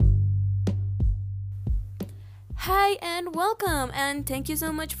Hi and welcome, and thank you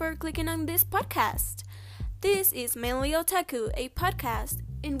so much for clicking on this podcast. This is Mainly Otaku, a podcast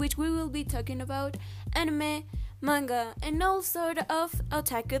in which we will be talking about anime, manga, and all sort of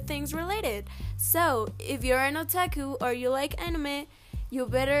otaku things related. So, if you're an otaku or you like anime, you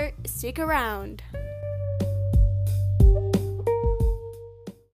better stick around.